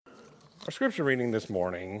Our scripture reading this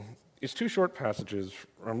morning is two short passages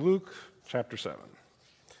from Luke chapter 7.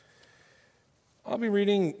 I'll be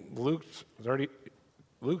reading Luke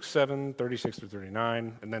 7, 36 through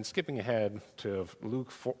 39, and then skipping ahead to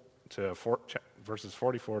verses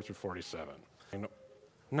 44 through 47.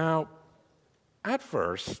 Now, at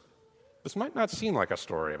first, this might not seem like a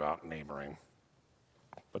story about neighboring,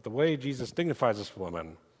 but the way Jesus dignifies this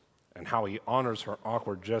woman and how he honors her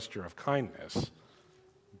awkward gesture of kindness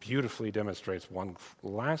beautifully demonstrates one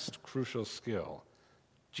last crucial skill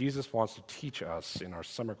Jesus wants to teach us in our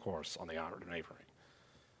summer course on the art of neighboring.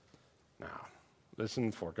 Now,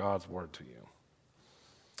 listen for God's word to you.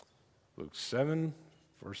 Luke 7,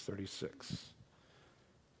 verse 36.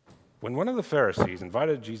 When one of the Pharisees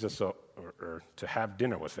invited Jesus to have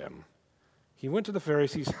dinner with him, he went to the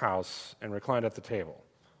Pharisee's house and reclined at the table.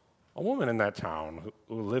 A woman in that town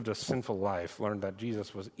who lived a sinful life learned that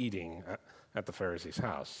Jesus was eating at the Pharisee's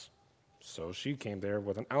house. So she came there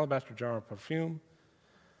with an alabaster jar of perfume,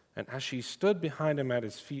 and as she stood behind him at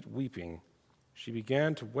his feet weeping, she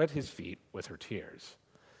began to wet his feet with her tears.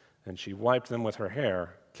 And she wiped them with her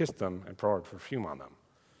hair, kissed them, and poured perfume on them.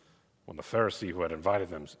 When the Pharisee who had invited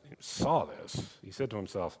them saw this, he said to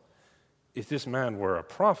himself, "If this man were a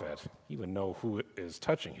prophet, he would know who is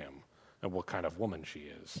touching him and what kind of woman she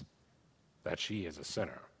is, that she is a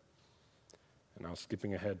sinner." And now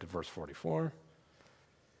skipping ahead to verse 44.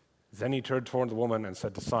 Then he turned toward the woman and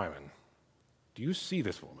said to Simon, "Do you see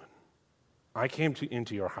this woman? I came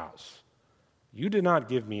into your house. You did not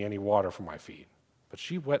give me any water for my feet, but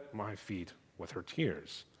she wet my feet with her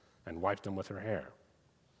tears and wiped them with her hair.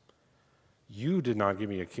 You did not give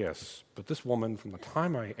me a kiss, but this woman from the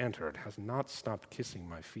time I entered has not stopped kissing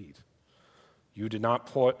my feet. You did not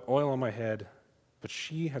pour oil on my head, but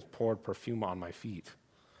she has poured perfume on my feet.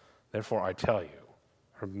 Therefore I tell you,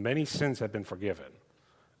 her many sins have been forgiven,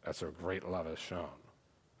 as her great love is shown.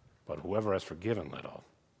 But whoever has forgiven little,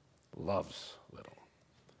 loves little."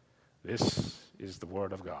 This is the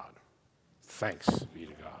word of God. Thanks be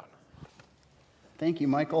to God. Thank you,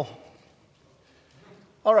 Michael.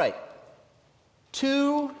 All right.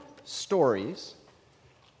 Two stories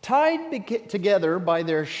tied together by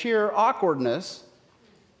their sheer awkwardness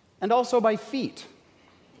and also by feet.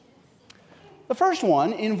 The first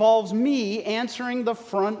one involves me answering the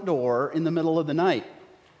front door in the middle of the night.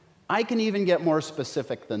 I can even get more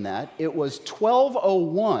specific than that. It was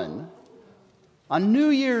 12:01 on New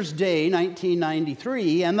Year's Day,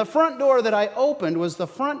 1993, and the front door that I opened was the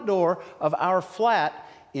front door of our flat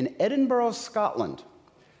in Edinburgh, Scotland.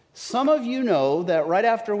 Some of you know that right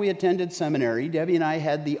after we attended seminary, Debbie and I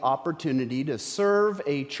had the opportunity to serve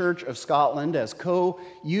a Church of Scotland as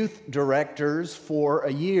co-youth directors for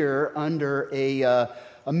a year under a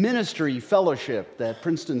ministry fellowship that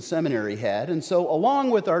Princeton Seminary had. And so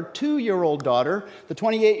along with our 2-year-old daughter, the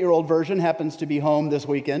 28-year-old version happens to be home this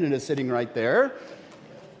weekend and is sitting right there,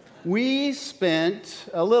 we spent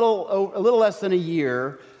a little less than a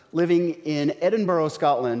year living in Edinburgh,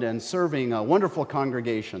 Scotland, and serving a wonderful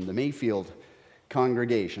congregation, the Mayfield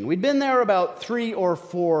congregation. We'd been there about 3 or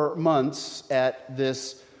 4 months at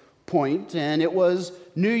this point, and it was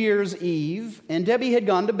New Year's Eve, and Debbie had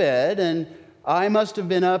gone to bed, and I must have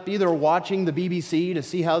been up either watching the BBC to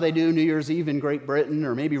see how they do New Year's Eve in Great Britain,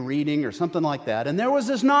 or maybe reading or something like that, and there was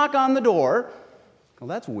this knock on the door. Well,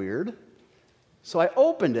 that's weird. So I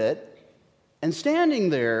opened it, and standing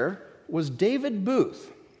there was David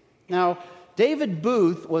Booth. Now, David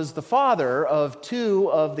Booth was the father of 2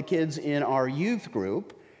 of the kids in our youth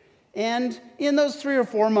group, and in those 3 or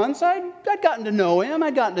 4 months, I'd gotten to know him.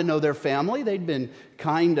 I'd gotten to know their family. They'd been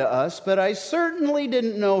kind to us, but I certainly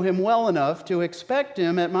didn't know him well enough to expect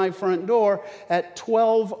him at my front door at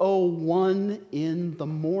 12:01 in the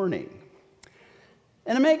morning.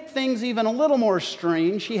 And to make things even a little more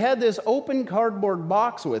strange, he had this open cardboard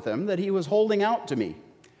box with him that he was holding out to me.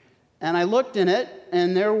 And I looked in it,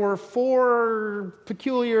 and there were 4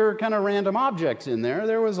 peculiar kind of random objects in there.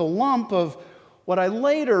 There was a lump of what I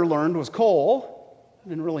later learned was coal. I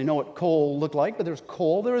didn't really know what coal looked like, but there was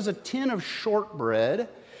coal. There was a tin of shortbread.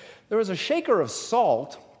 There was a shaker of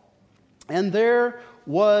salt. And there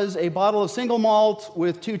was a bottle of single malt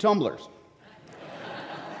with 2 tumblers.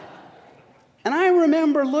 And I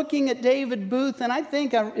remember looking at David Booth, and I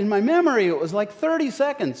think in my memory it was like 30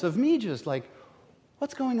 seconds of me just like,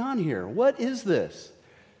 what's going on here? What is this?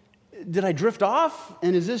 Did I drift off?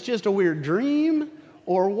 And is this just a weird dream?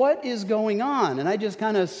 Or what is going on? And I just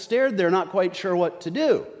kind of stared there, not quite sure what to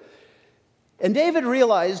do. And David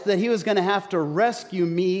realized that he was going to have to rescue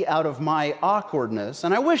me out of my awkwardness.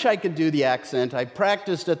 And I wish I could do the accent. I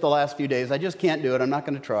practiced it the last few days. I just can't do it. I'm not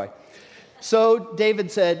going to try. So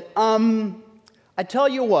David said, I tell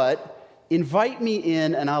you what, invite me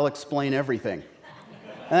in and I'll explain everything.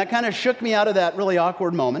 And that kind of shook me out of that really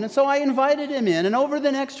awkward moment. And so I invited him in, and over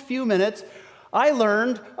the next few minutes, I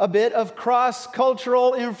learned a bit of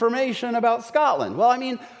cross-cultural information about Scotland. Well,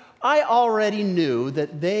 I already knew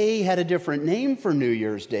that they had a different name for New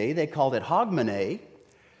Year's Day. They called it Hogmanay.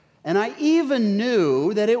 And I even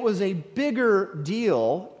knew that it was a bigger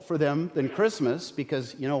deal for them than Christmas,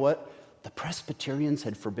 because you know what? The Presbyterians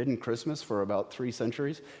had forbidden Christmas for about 3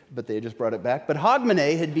 centuries, but they just brought it back. But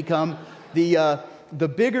Hogmanay had become the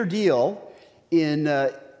bigger deal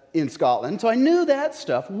in Scotland. So I knew that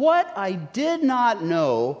stuff. What I did not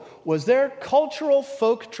know was their cultural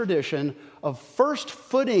folk tradition of first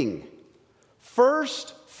footing.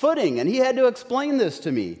 First footing. And he had to explain this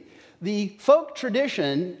to me. The folk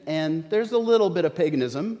tradition, and there's a little bit of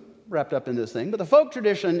paganism wrapped up in this thing, but the folk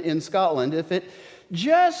tradition in Scotland, if it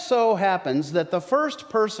just so happens that the first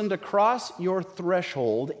person to cross your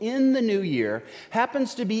threshold in the new year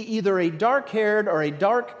happens to be either a dark-haired or a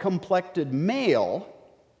dark-complected male,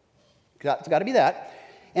 it's got to be that,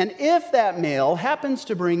 and if that male happens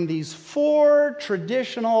to bring these 4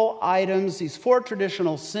 traditional items, these 4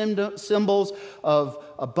 traditional symbols of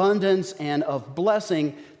abundance and of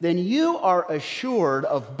blessing, then you are assured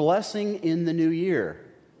of blessing in the new year.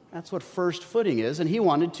 That's what first footing is, and he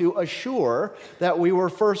wanted to assure that we were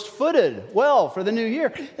first-footed well for the new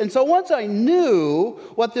year. And so once I knew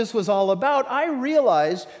what this was all about, I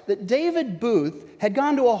realized that David Booth had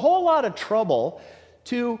gone to a whole lot of trouble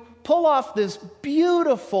to pull off this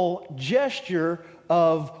beautiful gesture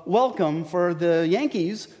of welcome for the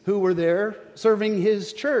Yankees who were there serving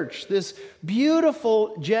his church. This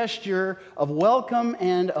beautiful gesture of welcome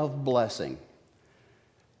and of blessing.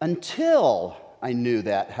 Until I knew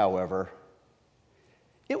that, however,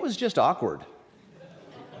 it was just awkward.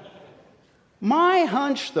 My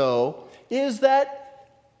hunch, though, is that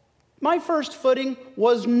my first footing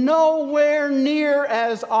was nowhere near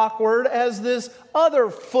as awkward as this other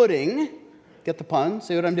footing. Get the pun?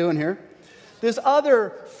 See what I'm doing here? This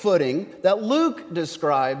other footing that Luke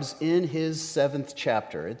describes in his 7th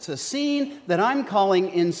chapter. It's a scene that I'm calling,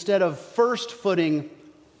 instead of first footing,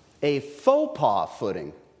 a faux pas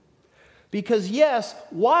footing. Because yes,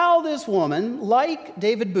 while this woman, like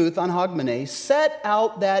David Booth on Hogmanay, set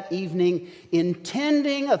out that evening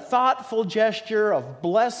intending a thoughtful gesture of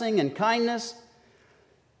blessing and kindness,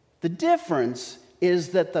 the difference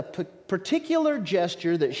is that the particular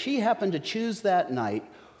gesture that she happened to choose that night,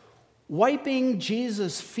 wiping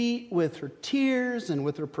Jesus' feet with her tears and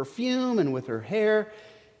with her perfume and with her hair,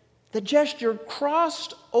 the gesture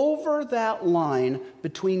crossed over that line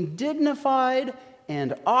between dignified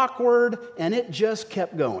and awkward, and it just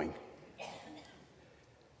kept going.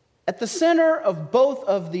 At the center of both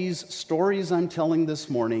of these stories I'm telling this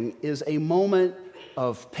morning is a moment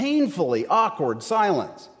of painfully awkward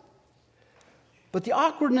silence. But the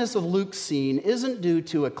awkwardness of Luke's scene isn't due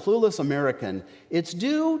to a clueless American. It's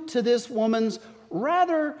due to this woman's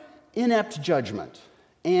rather inept judgment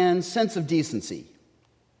and sense of decency.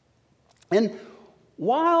 And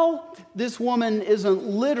while this woman isn't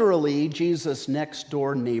literally Jesus'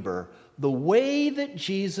 next-door neighbor, the way that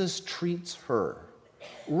Jesus treats her,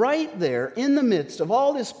 right there in the midst of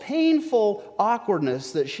all this painful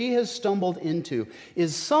awkwardness that she has stumbled into,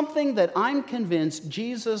 is something that I'm convinced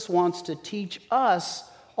Jesus wants to teach us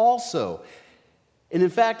also. And in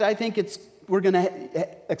fact, I think we're going to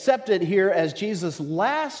accept it here as Jesus'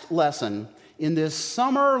 last lesson in this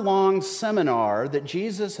summer-long seminar that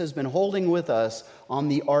Jesus has been holding with us on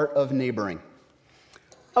the art of neighboring.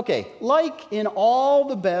 Okay, like in all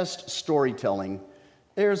the best storytelling,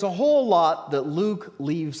 there's a whole lot that Luke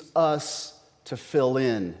leaves us to fill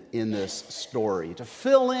in this story, to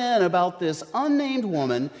fill in about this unnamed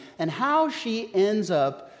woman and how she ends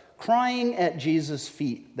up crying at Jesus'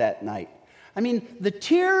 feet that night. The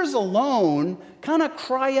tears alone kind of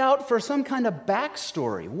cry out for some kind of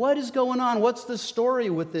backstory. What is going on? What's the story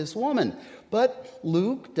with this woman? But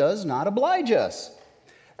Luke does not oblige us.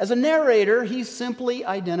 As a narrator, he simply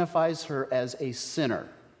identifies her as a sinner.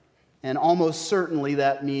 And almost certainly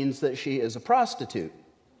that means that she is a prostitute.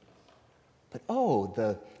 But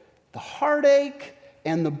the heartache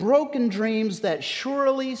and the broken dreams that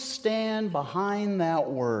surely stand behind that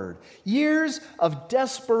word. Years of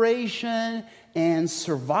desperation and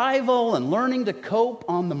survival and learning to cope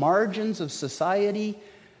on the margins of society.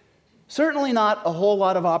 Certainly not a whole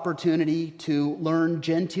lot of opportunity to learn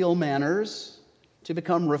genteel manners, to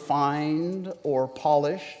become refined or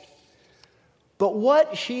polished. But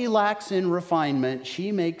what she lacks in refinement,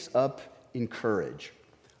 she makes up in courage.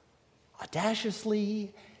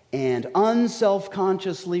 Audaciously and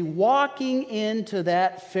unselfconsciously walking into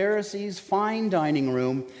that Pharisee's fine dining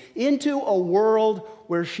room, into a world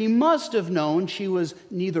where she must have known she was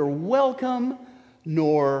neither welcome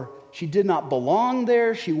nor she did not belong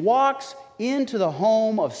there. She walks into the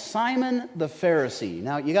home of Simon the Pharisee.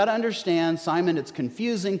 Now, you got to understand, Simon, it's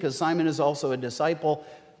confusing because Simon is also a disciple.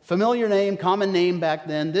 Familiar name, common name back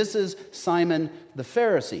then. This is Simon the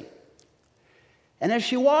Pharisee. And as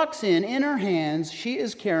she walks in her hands, she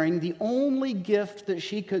is carrying the only gift that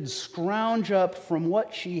she could scrounge up from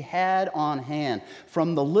what she had on hand,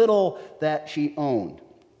 from the little that she owned.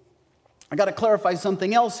 I got to clarify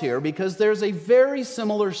something else here because there's a very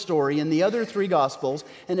similar story in the other three Gospels,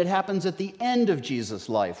 and it happens at the end of Jesus'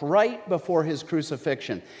 life, right before his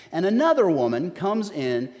crucifixion. And another woman comes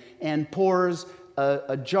in and pours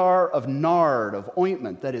a jar of nard, of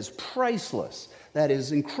ointment that is priceless, that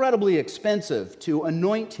is incredibly expensive to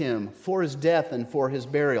anoint him for his death and for his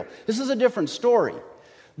burial. This is a different story.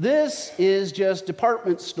 This is just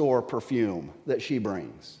department store perfume that she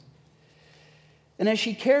brings. And as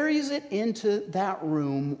she carries it into that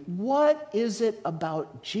room, what is it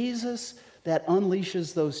about Jesus that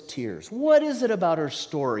unleashes those tears? What is it about her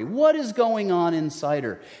story? What is going on inside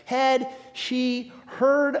her? Had she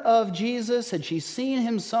heard of Jesus? Had she seen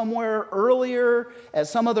him somewhere earlier at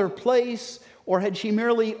some other place? Or had she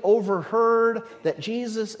merely overheard that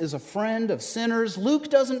Jesus is a friend of sinners? Luke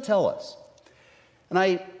doesn't tell us. And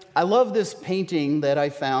I love this painting that I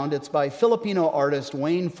found. It's by Filipino artist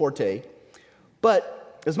Wayne Forte.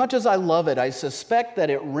 But as much as I love it, I suspect that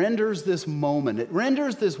it renders this moment, it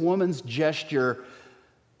renders this woman's gesture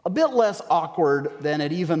a bit less awkward than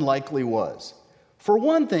it even likely was. For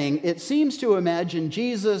one thing, it seems to imagine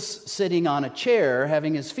Jesus sitting on a chair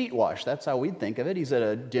having his feet washed. That's how we'd think of it. He's at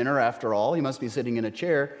a dinner after all. He must be sitting in a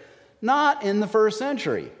chair. Not in the first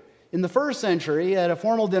century. In the first century, at a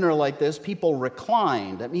formal dinner like this, people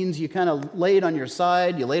reclined. That means you kind of laid on your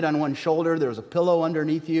side, you laid on one shoulder, there was a pillow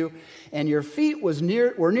underneath you, and your feet were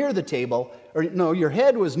near the table, or no, your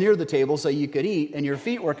head was near the table so you could eat, and your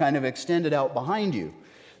feet were kind of extended out behind you.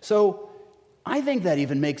 So I think that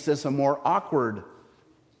even makes this a more awkward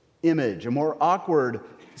image, a more awkward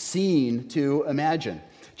scene to imagine.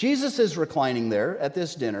 Jesus is reclining there at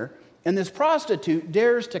this dinner, and this prostitute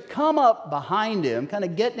dares to come up behind him, kind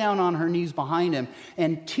of get down on her knees behind him,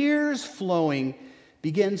 and tears flowing,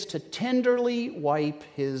 begins to tenderly wipe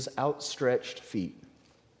his outstretched feet.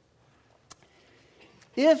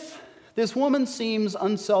 If this woman seems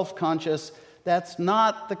unselfconscious, that's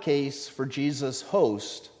not the case for Jesus'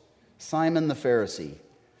 host, Simon the Pharisee.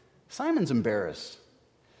 Simon's embarrassed.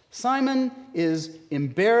 Simon is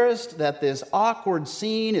embarrassed that this awkward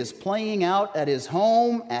scene is playing out at his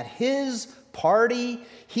home, at his party.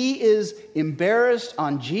 He is embarrassed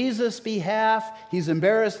on Jesus' behalf. He's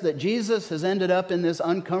embarrassed that Jesus has ended up in this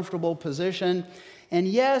uncomfortable position. And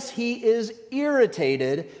yes, he is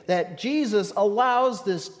irritated that Jesus allows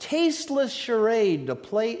this tasteless charade to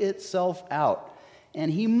play itself out.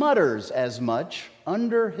 And he mutters as much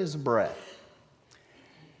under his breath.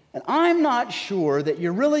 And I'm not sure that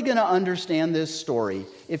you're really going to understand this story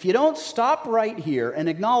if you don't stop right here and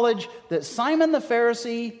acknowledge that Simon the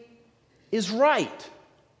Pharisee is right.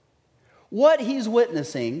 What he's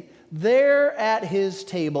witnessing there at his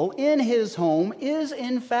table in his home is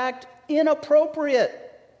in fact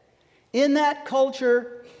inappropriate. In that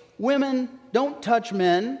culture, women don't touch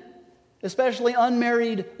men, especially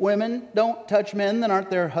unmarried women don't touch men that aren't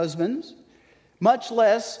their husbands. Much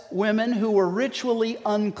less women who were ritually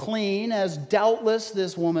unclean, as doubtless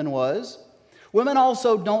this woman was. Women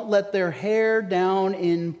also don't let their hair down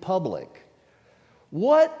in public.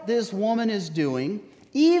 What this woman is doing,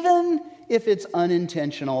 even if it's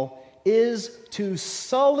unintentional, is to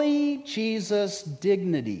sully Jesus'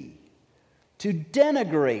 dignity, to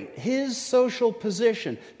denigrate his social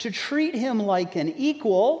position, to treat him like an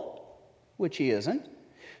equal, which he isn't,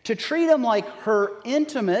 to treat him like her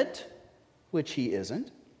intimate, which he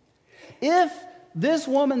isn't. If this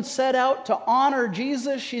woman set out to honor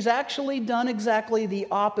Jesus, she's actually done exactly the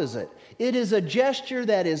opposite. It is a gesture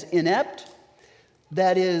that is inept,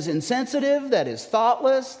 that is insensitive, that is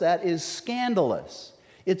thoughtless, that is scandalous.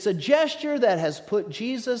 It's a gesture that has put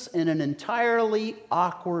Jesus in an entirely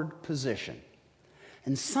awkward position.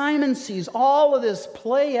 And Simon sees all of this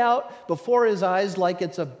play out before his eyes like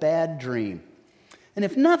it's a bad dream. And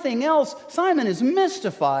if nothing else, Simon is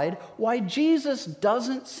mystified why Jesus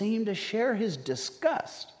doesn't seem to share his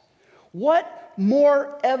disgust. What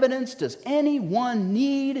more evidence does anyone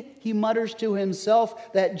need, he mutters to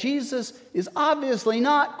himself, that Jesus is obviously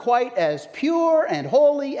not quite as pure and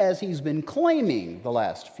holy as he's been claiming the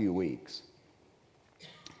last few weeks?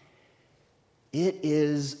 It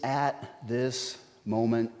is at this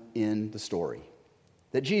moment in the story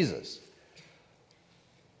that Jesus,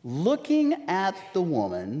 looking at the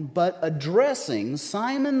woman but addressing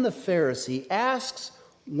Simon the Pharisee, asks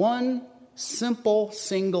one simple,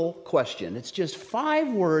 single question. It's just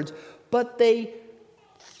 5 words, but they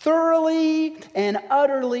thoroughly and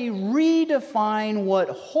utterly redefine what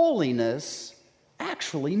holiness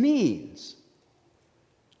actually means.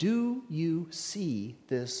 Do you see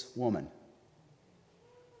this woman?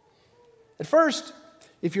 At first,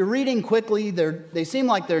 if you're reading quickly, they seem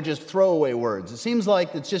like they're just throwaway words. It seems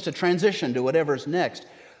like it's just a transition to whatever's next.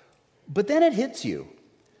 But then it hits you.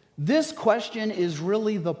 This question is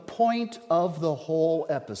really the point of the whole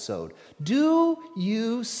episode. Do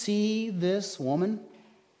you see this woman?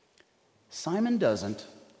 Simon doesn't,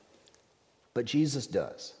 but Jesus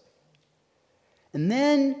does. And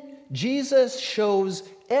then Jesus shows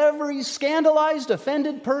every scandalized,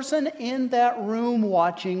 offended person in that room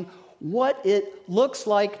watching what it looks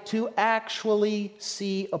like to actually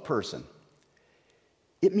see a person.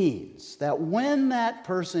 It means that when that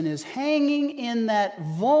person is hanging in that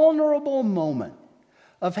vulnerable moment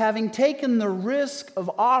of having taken the risk of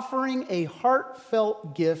offering a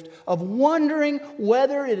heartfelt gift, of wondering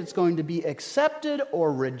whether it is going to be accepted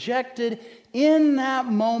or rejected, in that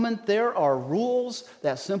moment there are rules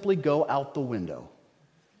that simply go out the window.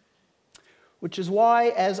 Which is why,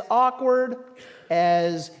 as awkward,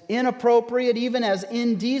 as inappropriate, even as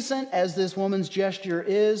indecent as this woman's gesture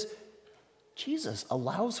is, Jesus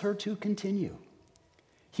allows her to continue.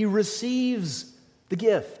 He receives the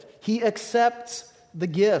gift. He accepts the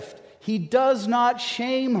gift. He does not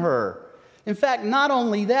shame her. In fact, not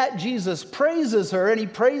only that, Jesus praises her, and he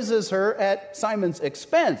praises her at Simon's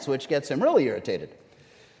expense, which gets him really irritated.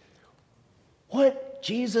 What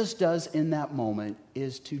Jesus does in that moment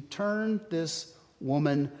is to turn this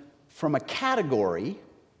woman from a category,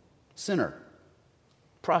 sinner,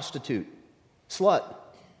 prostitute, slut,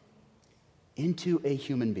 into a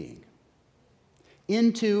human being,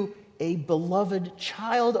 into a beloved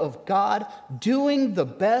child of God, doing the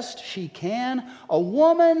best she can, a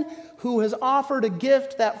woman who has offered a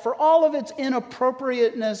gift that, for all of its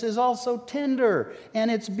inappropriateness, is also tender and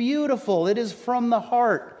it's beautiful. It is from the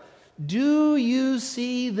heart. Do you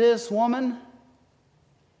see this woman?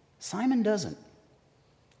 Simon doesn't.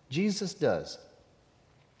 Jesus does.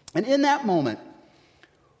 And in that moment,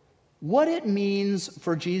 what it means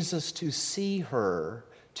for Jesus to see her,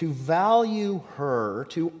 to value her,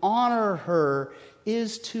 to honor her,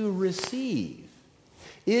 is to receive.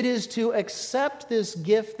 It is to accept this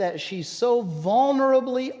gift that she so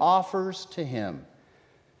vulnerably offers to him.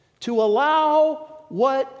 To allow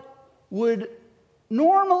what would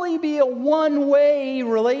normally be a one-way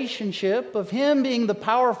relationship of him being the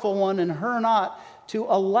powerful one and her not, to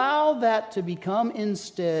allow that to become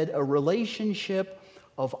instead a relationship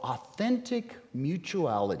of authentic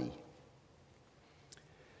mutuality.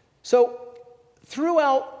 So,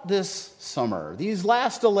 throughout this summer, these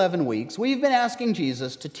last 11 weeks, we've been asking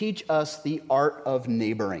Jesus to teach us the art of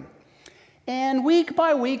neighboring. And week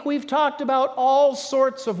by week, we've talked about all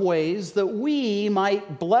sorts of ways that we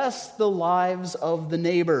might bless the lives of the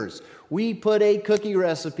neighbors. We put a cookie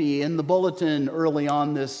recipe in the bulletin early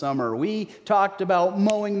on this summer. We talked about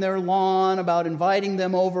mowing their lawn, about inviting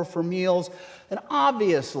them over for meals. And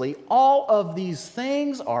obviously, all of these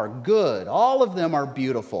things are good. All of them are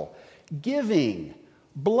beautiful. Giving,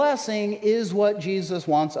 blessing is what Jesus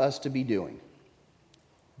wants us to be doing.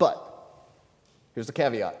 But here's the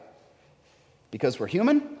caveat. Because we're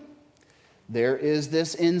human, there is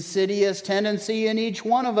this insidious tendency in each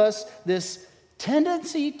one of us, this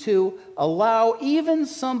tendency to allow even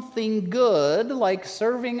something good, like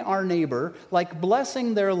serving our neighbor, like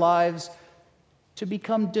blessing their lives, to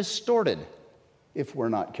become distorted if we're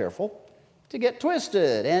not careful, to get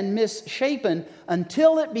twisted and misshapen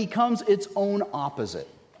until it becomes its own opposite.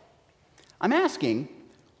 I'm asking,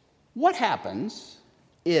 what happens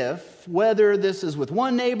if, whether this is with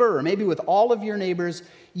one neighbor or maybe with all of your neighbors,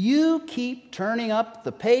 you keep turning up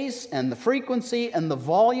the pace and the frequency and the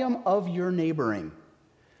volume of your neighboring?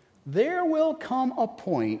 There will come a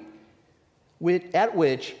point at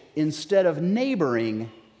which, instead of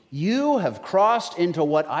neighboring, you have crossed into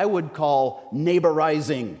what I would call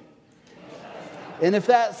neighborizing. And if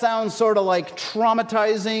that sounds sort of like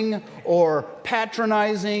traumatizing or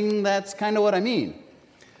patronizing, that's kind of what I mean.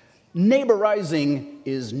 Neighborizing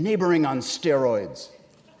is neighboring on steroids.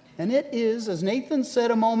 And it is, as Nathan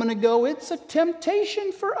said a moment ago, it's a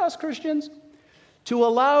temptation for us Christians to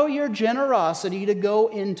allow your generosity to go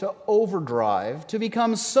into overdrive, to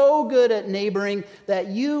become so good at neighboring that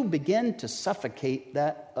you begin to suffocate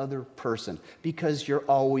that other person because you're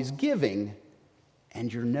always giving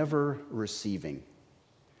and you're never receiving.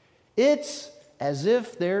 It's as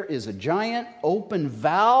if there is a giant open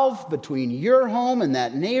valve between your home and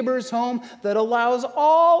that neighbor's home that allows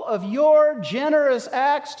all of your generous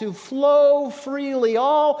acts to flow freely,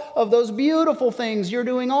 all of those beautiful things you're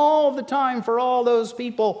doing all the time for all those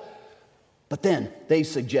people. But then they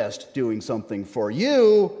suggest doing something for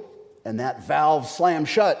you, and that valve slams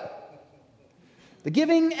shut. The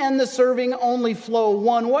giving and the serving only flow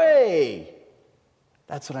one way.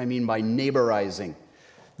 That's what I mean by neighborizing.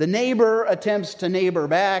 The neighbor attempts to neighbor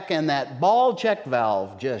back, and that ball check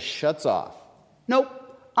valve just shuts off. Nope,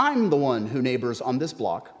 I'm the one who neighbors on this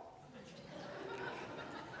block.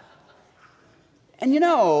 And you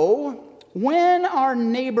know, when our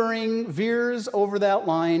neighboring veers over that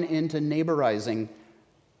line into neighborizing,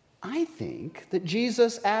 I think that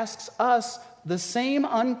Jesus asks us the same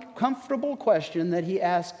uncomfortable question that he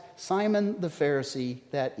asked Simon the Pharisee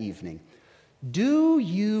that evening. Do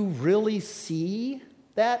you really see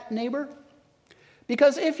that neighbor?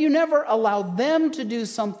 Because if you never allow them to do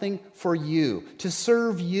something for you, to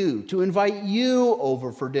serve you, to invite you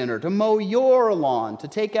over for dinner, to mow your lawn, to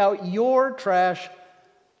take out your trash,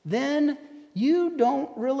 then you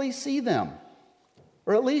don't really see them.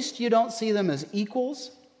 Or at least you don't see them as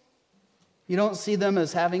equals. You don't see them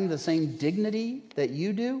as having the same dignity that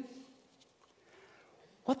you do.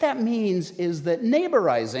 What that means is that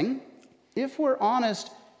neighborizing, if we're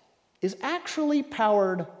honest, is actually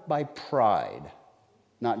powered by pride,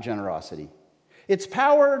 not generosity. It's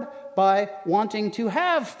powered by wanting to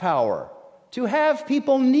have power, to have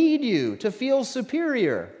people need you, to feel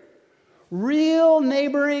superior. Real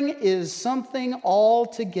neighboring is something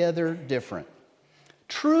altogether different.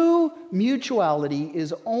 True mutuality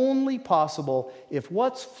is only possible if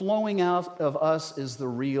what's flowing out of us is the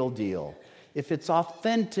real deal, if it's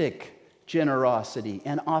authentic generosity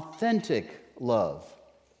and authentic love.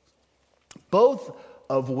 Both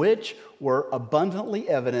of which were abundantly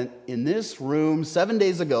evident in this room 7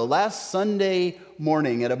 days ago, last Sunday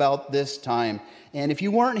morning at about this time. And if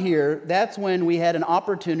you weren't here, that's when we had an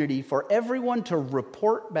opportunity for everyone to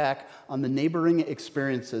report back on the neighboring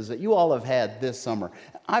experiences that you all have had this summer.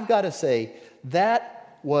 I've got to say,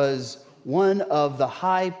 that was one of the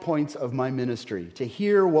high points of my ministry, to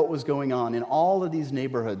hear what was going on in all of these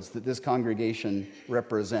neighborhoods that this congregation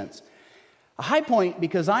represents. A high point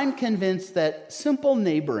because I'm convinced that simple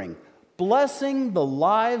neighboring, blessing the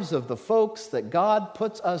lives of the folks that God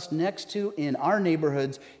puts us next to in our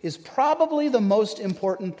neighborhoods, is probably the most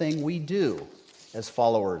important thing we do as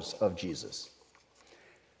followers of Jesus.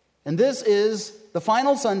 And this is the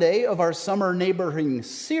final Sunday of our summer neighboring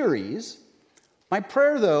series. My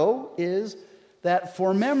prayer, though, is that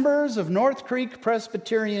for members of North Creek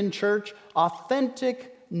Presbyterian Church,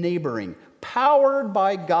 authentic neighboring, powered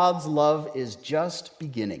by God's love, is just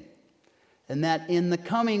beginning. And that in the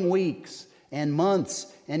coming weeks and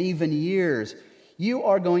months and even years, you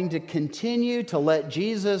are going to continue to let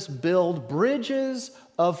Jesus build bridges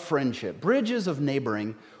of friendship, bridges of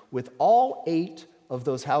neighboring with all 8 of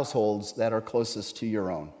those households that are closest to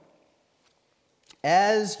your own.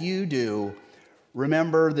 As you do,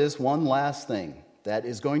 remember this one last thing that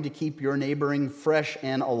is going to keep your neighboring fresh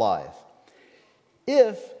and alive.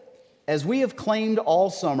 If, as we have claimed all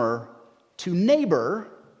summer, to neighbor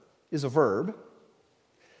is a verb,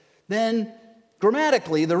 then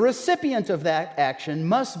grammatically the recipient of that action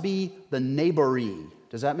must be the neighboree.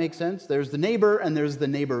 Does that make sense? There's the neighbor and there's the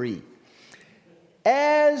neighboree.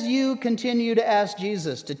 As you continue to ask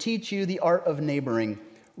Jesus to teach you the art of neighboring,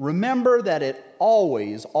 remember that it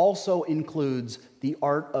always also includes the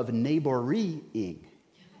art of neighboring.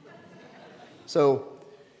 So,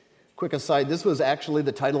 quick aside, this was actually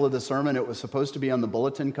the title of the sermon. It was supposed to be on the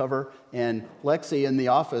bulletin cover, and Lexi in the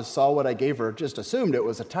office saw what I gave her, just assumed it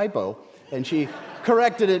was a typo, and she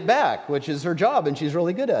corrected it back, which is her job, and she's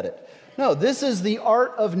really good at it. No, this is the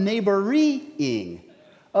art of neighboring,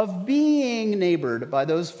 of being neighbored by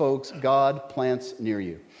those folks God plants near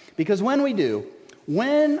you. Because when we do,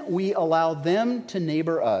 when we allow them to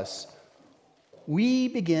neighbor us, we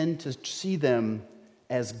begin to see them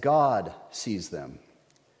as God sees them,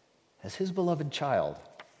 as his beloved child,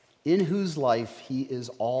 in whose life he is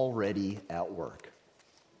already at work.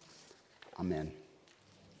 Amen.